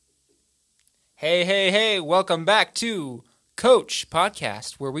Hey, hey, hey, welcome back to Coach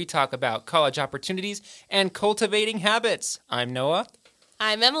Podcast, where we talk about college opportunities and cultivating habits. I'm Noah.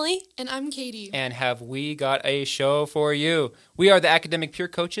 I'm Emily. And I'm Katie. And have we got a show for you? We are the academic peer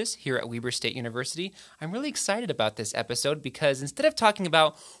coaches here at Weber State University. I'm really excited about this episode because instead of talking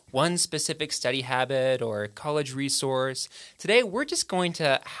about one specific study habit or college resource, today we're just going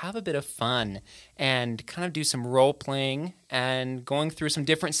to have a bit of fun and kind of do some role playing and going through some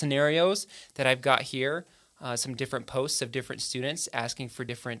different scenarios that I've got here, some different posts of different students asking for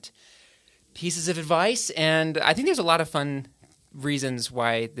different pieces of advice. And I think there's a lot of fun reasons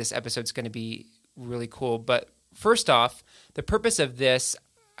why this episode's going to be really cool. But first off, the purpose of this,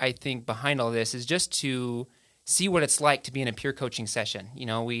 I think, behind all this is just to see what it's like to be in a peer coaching session. You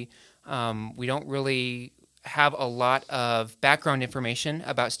know, we don't really have a lot of background information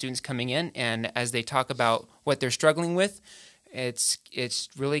about students coming in, and as they talk about what they're struggling with, it's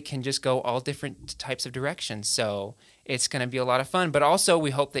really can just go all different types of directions. So it's going to be a lot of fun, but also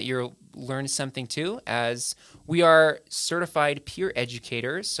we hope that you'll learn something too, as we are certified peer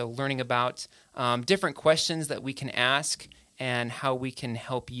educators, so learning about different questions that we can ask and how we can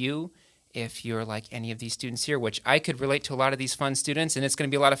help you if you're like any of these students here, which I could relate to a lot of these fun students, and it's going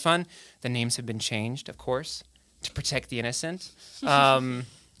to be a lot of fun. The names have been changed, of course, to protect the innocent.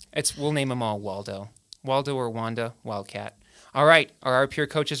 We'll name them all Waldo or Wanda, Wildcat. All right, are our peer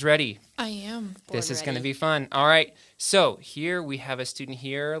coaches ready? I am. This is going to be fun. All right, so here we have a student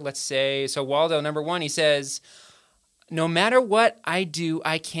here. Let's say, so Waldo, number one, he says, no matter what I do,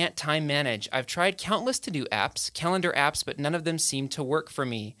 I can't time manage. I've tried countless to-do apps, calendar apps, but none of them seem to work for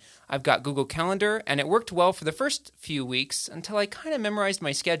me. I've got Google Calendar, and it worked well for the first few weeks until I kind of memorized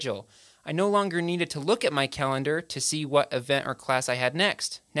my schedule. I no longer needed to look at my calendar to see what event or class I had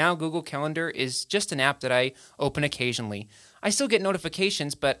next. Now Google Calendar is just an app that I open occasionally. I still get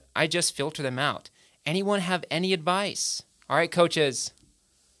notifications, but I just filter them out. Anyone have any advice? All right, coaches,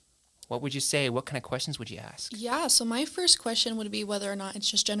 what would you say? What kind of questions would you ask? Yeah, so my first question would be whether or not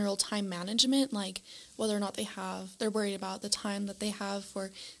it's just general time management, like whether or not they're worried about the time that they have for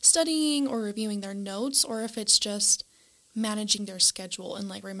studying or reviewing their notes, or if it's just managing their schedule and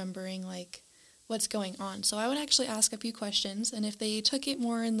like remembering like what's going on. So I would actually ask a few questions, and if they took it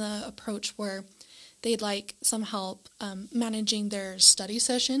more in the approach where they'd like some help managing their study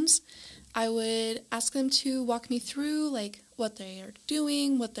sessions, I would ask them to walk me through like what they are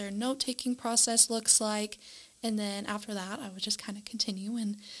doing, what their note-taking process looks like, and then after that I would just kind of continue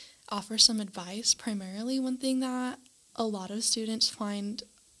and offer some advice. Primarily, one thing that a lot of students find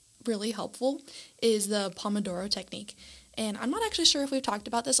really helpful is the Pomodoro technique. And I'm not actually sure if we've talked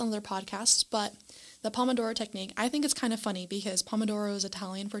about this on other podcasts, but the Pomodoro technique, I think it's kind of funny because Pomodoro is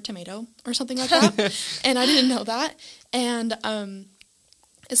Italian for tomato or something like that, and I didn't know that. And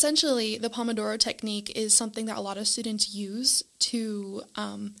essentially, the Pomodoro technique is something that a lot of students use to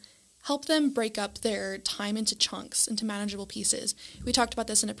help them break up their time into chunks, into manageable pieces. We talked about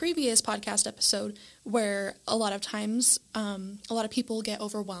this in a previous podcast episode where a lot of times a lot of people get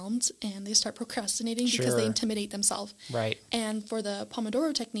overwhelmed and they start procrastinating because they intimidate themselves. Right. And for the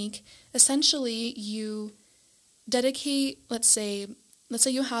Pomodoro technique, essentially you dedicate, let's say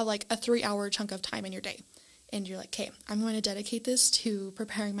you have like a 3-hour chunk of time in your day. And you're like, okay, I'm going to dedicate this to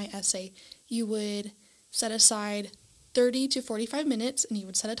preparing my essay. You would set aside 30 to 45 minutes, and you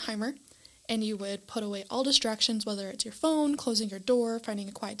would set a timer, and you would put away all distractions, whether it's your phone, closing your door, finding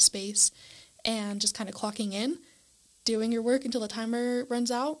a quiet space, and just kind of clocking in, doing your work until the timer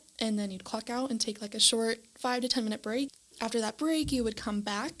runs out, and then you'd clock out and take like a short 5 to 10 minute break. After that break, you would come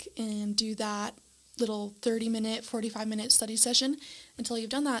back and do that little 30-minute, 45-minute study session until you've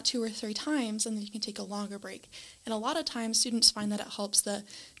done that 2 or 3 times, and then you can take a longer break. And a lot of times, students find that it helps the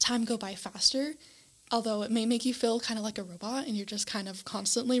time go by faster. Although it may make you feel kind of like a robot and you're just kind of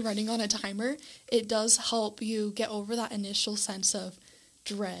constantly running on a timer, it does help you get over that initial sense of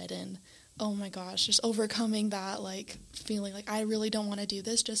dread and, oh my gosh, just overcoming that like feeling like I really don't want to do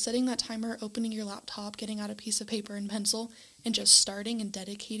this. Just setting that timer, opening your laptop, getting out a piece of paper and pencil, and just starting and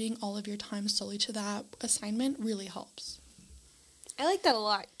dedicating all of your time solely to that assignment really helps. I like that a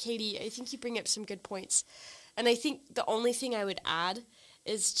lot, Katie. I think you bring up some good points. And I think the only thing I would add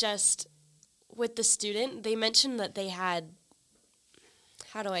is just with the student, they mentioned that they had,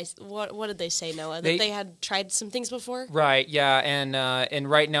 what did they say, Noah? That they had tried some things before? Right, yeah, and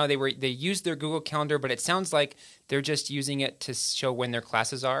right now they used their Google Calendar, but it sounds like they're just using it to show when their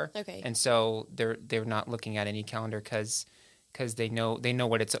classes are. Okay. And so they're not looking at any calendar because they know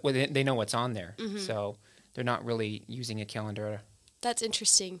what's on there. Mm-hmm. So they're not really using a calendar. That's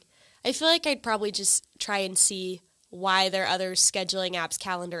interesting. I feel like I'd probably just try and see why their other scheduling apps,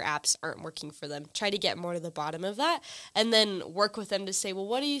 calendar apps aren't working for them. Try to get more to the bottom of that, and then work with them to say, well,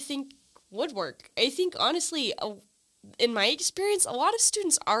 what do you think would work? I think, honestly, in my experience, a lot of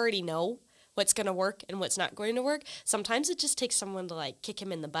students already know what's going to work and what's not going to work. Sometimes it just takes someone to like kick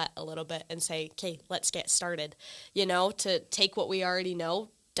him in the butt a little bit and say, okay, let's get started. To take what we already know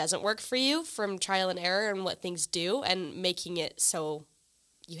doesn't work for you from trial and error and what things do, and making it so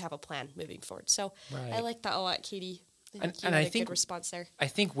you have a plan moving forward. So Right. I like that a lot, Katie. I think good response there. I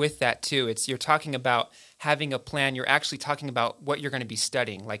think with that too, you're talking about having a plan. You're actually talking about what you're going to be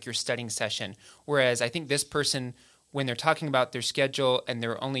studying, like your studying session. Whereas I think this person, when they're talking about their schedule and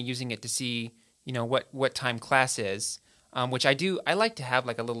they're only using it to see, what time class is, which I like to have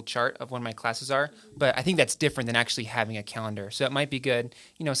like a little chart of when my classes are, but I think that's different than actually having a calendar. So it might be good,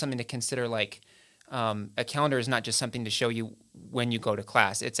 something to consider, like a calendar is not just something to show you when you go to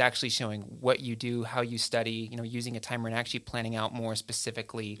class. It's actually showing what you do, how you study, using a timer and actually planning out more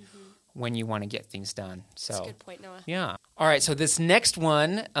specifically when you want to get things done. So That's a good point, Noah. yeah. All right, so this next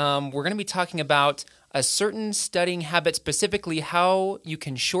one, we're going to be talking about a certain studying habit, specifically how you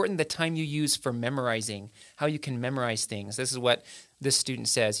can shorten the time you use for memorizing, how you can memorize things. This is what this student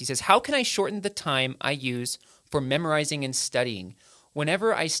says. He says, how can I shorten the time I use for memorizing and studying?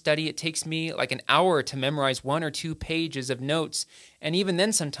 Whenever I study, it takes me like an hour to memorize 1 or 2 pages of notes, and even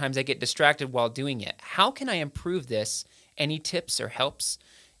then sometimes I get distracted while doing it. How can I improve this? Any tips or helps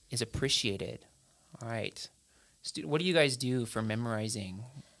is appreciated. All right. What do you guys do for memorizing?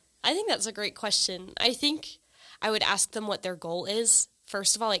 I think that's a great question. I think I would ask them what their goal is.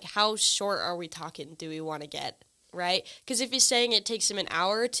 First of all, like, how short are we talking do we want to get, right? Because if he's saying it takes him an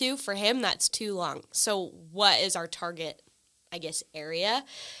hour or 2, for him, that's too long. So what is our target, area?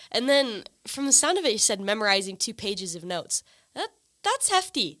 And then from the sound of it, he said memorizing 2 pages of notes. That's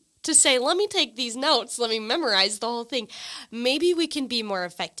hefty to say, let me take these notes, let me memorize the whole thing. Maybe we can be more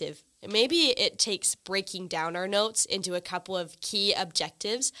effective. Maybe it takes breaking down our notes into a couple of key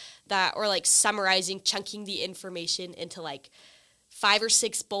objectives or like summarizing, chunking the information into like 5 or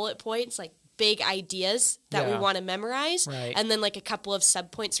 6 bullet points, like big ideas that we want to memorize, right. And then like a couple of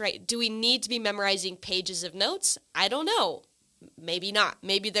subpoints, right? Do we need to be memorizing pages of notes? I don't know. Maybe not.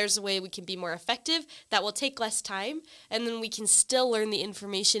 Maybe there's a way we can be more effective that will take less time, and then we can still learn the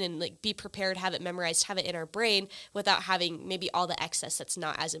information and like be prepared, have it memorized, have it in our brain without having maybe all the excess that's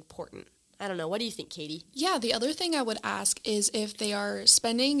not as important. I don't know. What do you think, Katie? Yeah, the other thing I would ask is if they are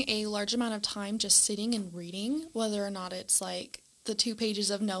spending a large amount of time just sitting and reading, whether or not it's like the 2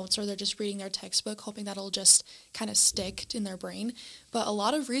 pages of notes or they're just reading their textbook, hoping that'll just kind of stick in their brain. But a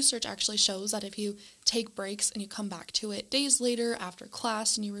lot of research actually shows that if you take breaks and you come back to it days later after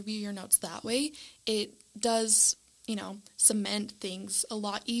class and you review your notes that way, it does, cement things a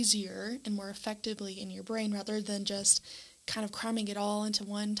lot easier and more effectively in your brain rather than just kind of cramming it all into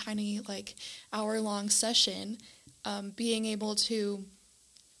one tiny, hour-long session. Being able to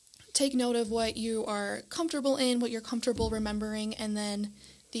take note of what you are comfortable in, what you're comfortable remembering, and then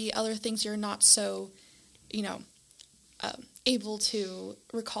the other things you're not so, able to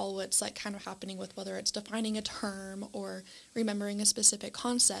recall what's kind of happening with, whether it's defining a term or remembering a specific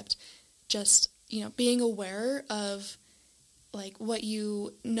concept. Just, being aware of what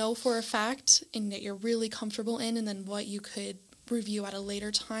you know for a fact and that you're really comfortable in, and then what you could review at a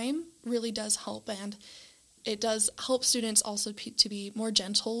later time really does help. And it does help students also to be more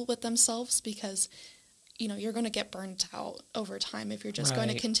gentle with themselves because, you're going to get burnt out over time if you're just going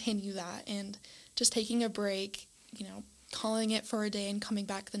to continue that. And just taking a break, calling it for a day and coming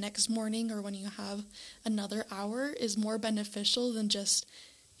back the next morning or when you have another hour is more beneficial than just,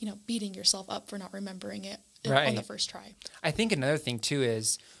 beating yourself up for not remembering it on the first try. I think another thing, too,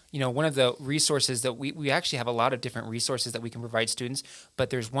 is one of the resources that we actually have a lot of different resources that we can provide students, but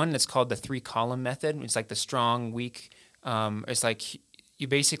there's one that's called the 3-column method. It's like the strong, weak. It's like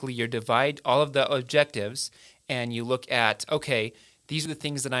you divide all of the objectives and you look at, okay, these are the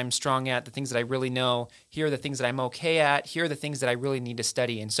things that I'm strong at, the things that I really know. Here are the things that I'm okay at. Here are the things that I really need to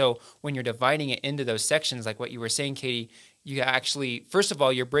study. And so when you're dividing it into those sections, like what you were saying, Katie, you actually, first of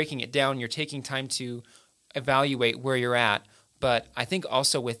all, you're breaking it down. You're taking time to evaluate where you're at. But I think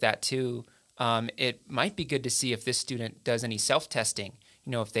also with that too, it might be good to see if this student does any self-testing.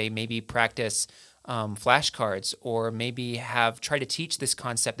 If they maybe practice flashcards or maybe try to teach this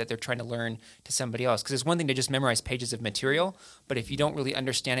concept that they're trying to learn to somebody else. Because it's one thing to just memorize pages of material, but if you don't really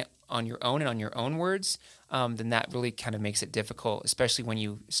understand it on your own and on your own words, then that really kind of makes it difficult, especially when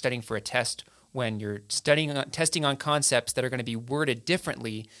you're studying for a test, when you're testing on concepts that are going to be worded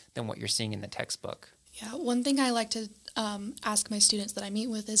differently than what you're seeing in the textbook. Yeah, one thing I like to ask my students that I meet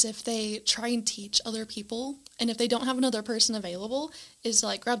with is if they try and teach other people, and if they don't have another person available, is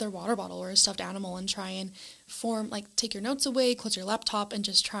like grab their water bottle or a stuffed animal and try and take your notes away, close your laptop, and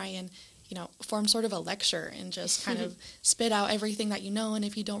just try and form sort of a lecture and just kind of spit out everything that you know. And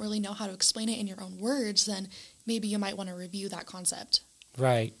if you don't really know how to explain it in your own words, then maybe you might want to review that concept.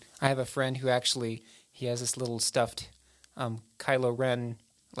 Right. I have a friend who he has this little stuffed Kylo Ren,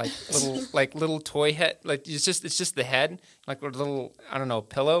 little toy head. Like it's just the head, like a little, I don't know,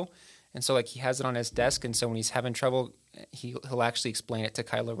 pillow. And so he has it on his desk. And so when he's having trouble, he'll actually explain it to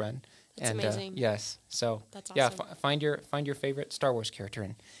Kylo Ren. That's amazing. Yes. So that's awesome. Yeah, find your favorite Star Wars character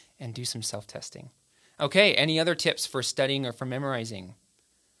and do some self-testing. Okay, any other tips for studying or for memorizing?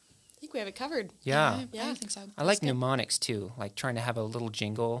 I think we have it covered. Yeah. I think so. I like mnemonics too, like trying to have a little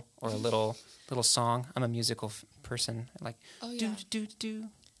jingle or a little song. I'm a musical person. Do.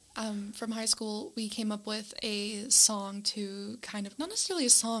 From high school, we came up with a song to kind of, not necessarily a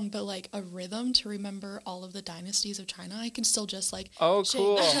song, but like a rhythm to remember all of the dynasties of China. I can still just oh,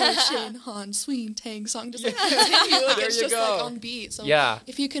 cool. Shin, Han, Swing, Tang song, just continue. There it's you just go. on beat. So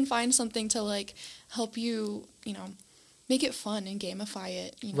if you can find something to help you, make it fun and gamify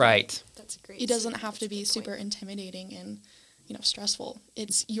it. Right. That's great. It doesn't have to be super intimidating and, stressful.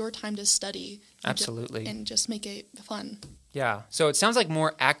 It's your time to study. Absolutely. And just make it fun. Yeah. So it sounds like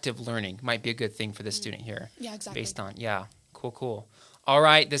more active learning might be a good thing for the student here. Yeah, exactly. Based on, cool. All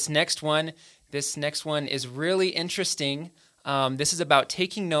right. This next one is really interesting. This is about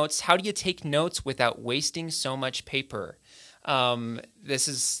taking notes. How do you take notes without wasting so much paper? This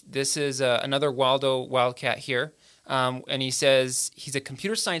is another Waldo Wildcat here. And he says he's a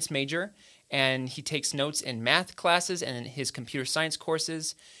computer science major, and he takes notes in math classes and in his computer science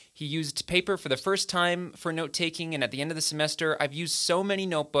courses. He used paper for the first time for note-taking, and at the end of the semester, I've used so many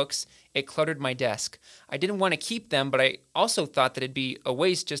notebooks, it cluttered my desk. I didn't want to keep them, but I also thought that it'd be a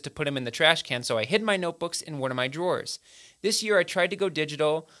waste just to put them in the trash can, so I hid my notebooks in one of my drawers. This year, I tried to go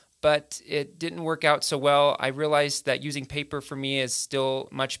digital, but it didn't work out so well. I realized that using paper for me is still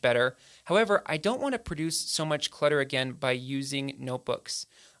much better. However, I don't want to produce so much clutter again by using notebooks.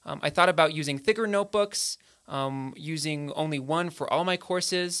 I thought about using thicker notebooks, using only one for all my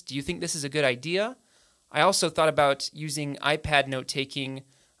courses. Do you think this is a good idea? I also thought about using iPad note-taking,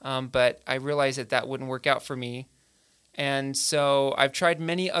 but I realized that wouldn't work out for me. And so I've tried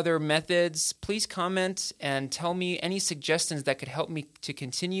many other methods. Please comment and tell me any suggestions that could help me to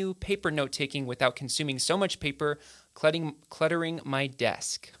continue paper note-taking without consuming so much paper, cluttering my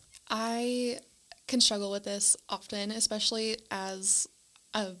desk. I can struggle with this often, especially as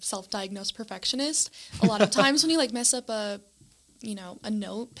a self-diagnosed perfectionist. A lot of times when you mess up a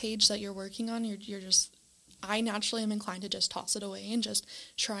note page that you're working on, I naturally am inclined to just toss it away and just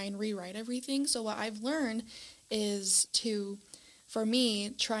try and rewrite everything. So what I've learned is to, for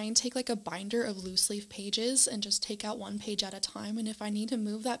me, try and take a binder of loose leaf pages and just take out one page at a time. And if I need to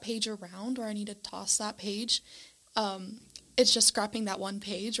move that page around or I need to toss that page, it's just scrapping that one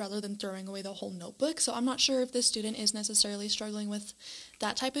page rather than throwing away the whole notebook. So I'm not sure if this student is necessarily struggling with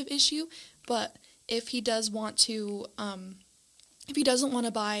that type of issue, but if he does want to, if he doesn't want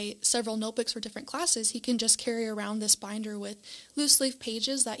to buy several notebooks for different classes, he can just carry around this binder with loose leaf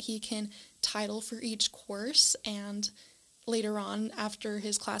pages that he can title for each course, and later on, after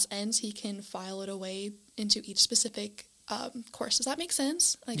his class ends, he can file it away into each specific course. Does that make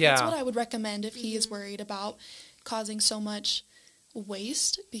sense? That's what I would recommend if he is worried about causing so much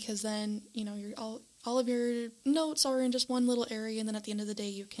waste, because then you're all of your notes are in just one little area, and then at the end of the day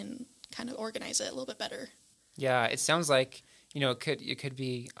you can kind of organize it a little bit better. Yeah, it sounds like it could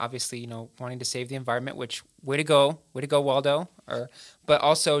be obviously wanting to save the environment, which way to go Waldo, but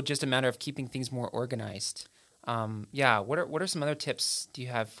also just a matter of keeping things more organized. What are some other tips do you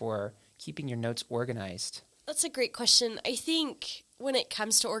have for keeping your notes organized? That's a great question. I think when it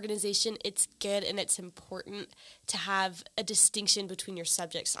comes to organization, it's good and it's important to have a distinction between your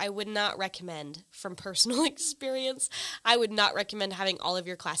subjects. I would not recommend, from personal experience, I would not recommend having all of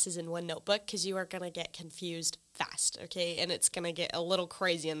your classes in one notebook, because you are going to get confused fast, okay? And it's going to get a little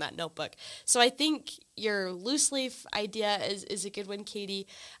crazy in that notebook. So I think your loose leaf idea is a good one, Katie.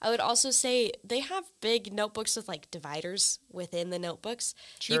 I would also say they have big notebooks with dividers within the notebooks.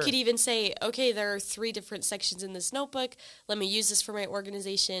 Sure. You could even say, okay, there are 3 different sections in this notebook. Let me use this for my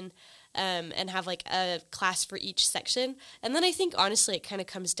organization, and have a class for each section. And then I think, honestly, it kind of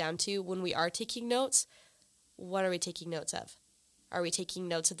comes down to, when we are taking notes, what are we taking notes of? Are we taking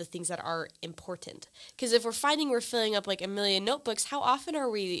notes of the things that are important? Because if we're finding we're filling up like a million notebooks, how often are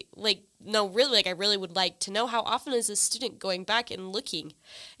we like, no, really, like I really would like to know how often is a student going back and looking?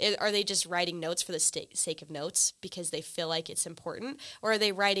 Are they just writing notes for the sake of notes because they feel like it's important? Or are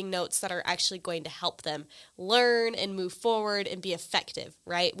they writing notes that are actually going to help them learn and move forward and be effective,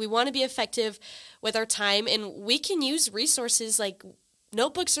 right? We want to be effective with our time, and we can use resources like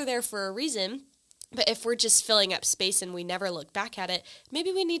notebooks are there for a reason. But if we're just filling up space and we never look back at it,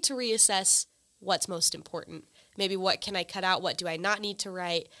 maybe we need to reassess what's most important. Maybe what can I cut out? What do I not need to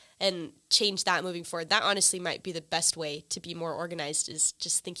write? And change that moving forward. That honestly might be the best way to be more organized, is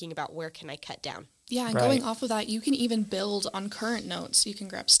just thinking about where can I cut down. Yeah, and going off of that, you can even build on current notes. You can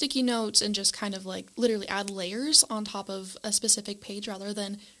grab sticky notes and just kind of like literally add layers on top of a specific page rather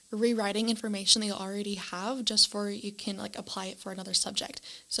than rewriting information that you already have just for you can like apply it for another subject.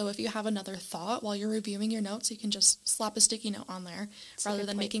 So if you have another thought while you're reviewing your notes, you can just slap a sticky note on there rather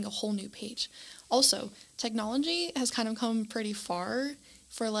than making a whole new page. Also, technology has kind of come pretty far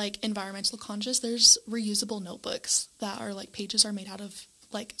for like environmental conscious. There's reusable notebooks that are like pages are made out of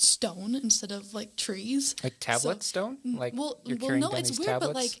like stone instead of like trees, like tablet stone. Like no, it's weird, tablets?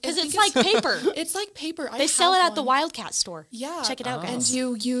 but like because it's like paper. It's like paper. They sell it at the Wildcat store. Yeah, check it out, guys. And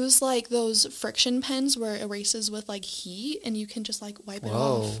you use like those friction pens where it erases with like heat, and you can just like wipe it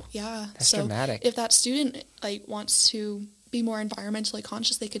off. Yeah, that's dramatic. If that student like wants to be more environmentally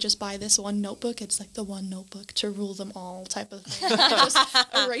conscious, they could just buy this one notebook. It's like the one notebook to rule them all type of thing. Just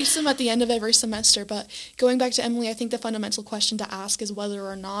erase them at the end of every semester. But going back to Emily, I think the fundamental question to ask is whether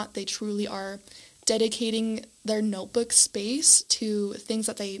or not they truly are dedicating their notebook space to things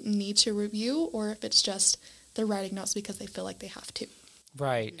that they need to review, or if it's just they're writing notes because they feel like they have to.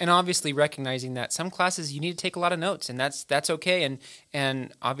 Right. And obviously recognizing that some classes you need to take a lot of notes, and that's okay.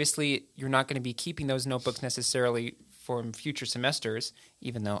 And obviously you're not going to be keeping those notebooks necessarily for future semesters,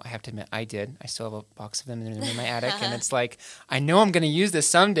 even though I have to admit I did. I still have a box of them in my attic, and it's like, I know I'm going to use this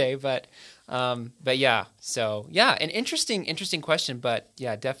someday, but yeah. So yeah, an interesting question, but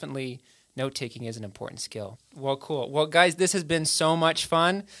yeah, definitely note-taking is an important skill. Well, cool. Well, guys, this has been so much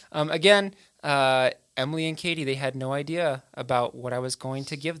fun. Again, Emily and Katie, they had no idea about what I was going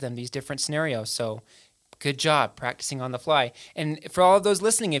to give them, these different scenarios. So good job practicing on the fly. And for all of those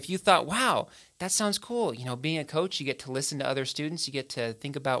listening, if you thought, wow, that sounds cool. You know, being a coach, you get to listen to other students. You get to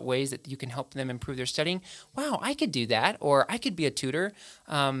think about ways that you can help them improve their studying. Wow, I could do that, or I could be a tutor.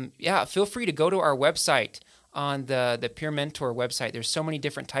 Yeah, feel free to go to our website on the Peer Mentor website. There's so many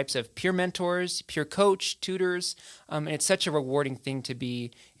different types of peer mentors, peer coach, tutors, and it's such a rewarding thing to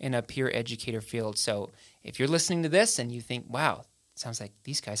be in a peer educator field. So if you're listening to this and you think, wow, it sounds like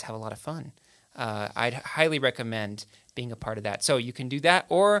these guys have a lot of fun, I'd highly recommend being a part of that. So you can do that,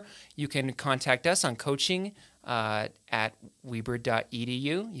 or you can contact us on coaching at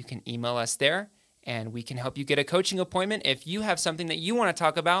weber.edu. You can email us there, and we can help you get a coaching appointment if you have something that you want to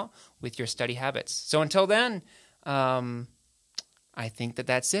talk about with your study habits. So until then, I think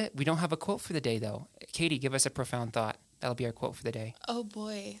that's it. We don't have a quote for the day, though. Katie, give us a profound thought. That'll be our quote for the day. Oh,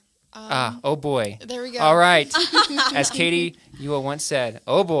 boy. Oh, boy. There we go. All right. As Katie Ewell once said,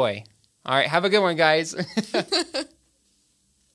 oh, boy. All right. Have a good one, guys.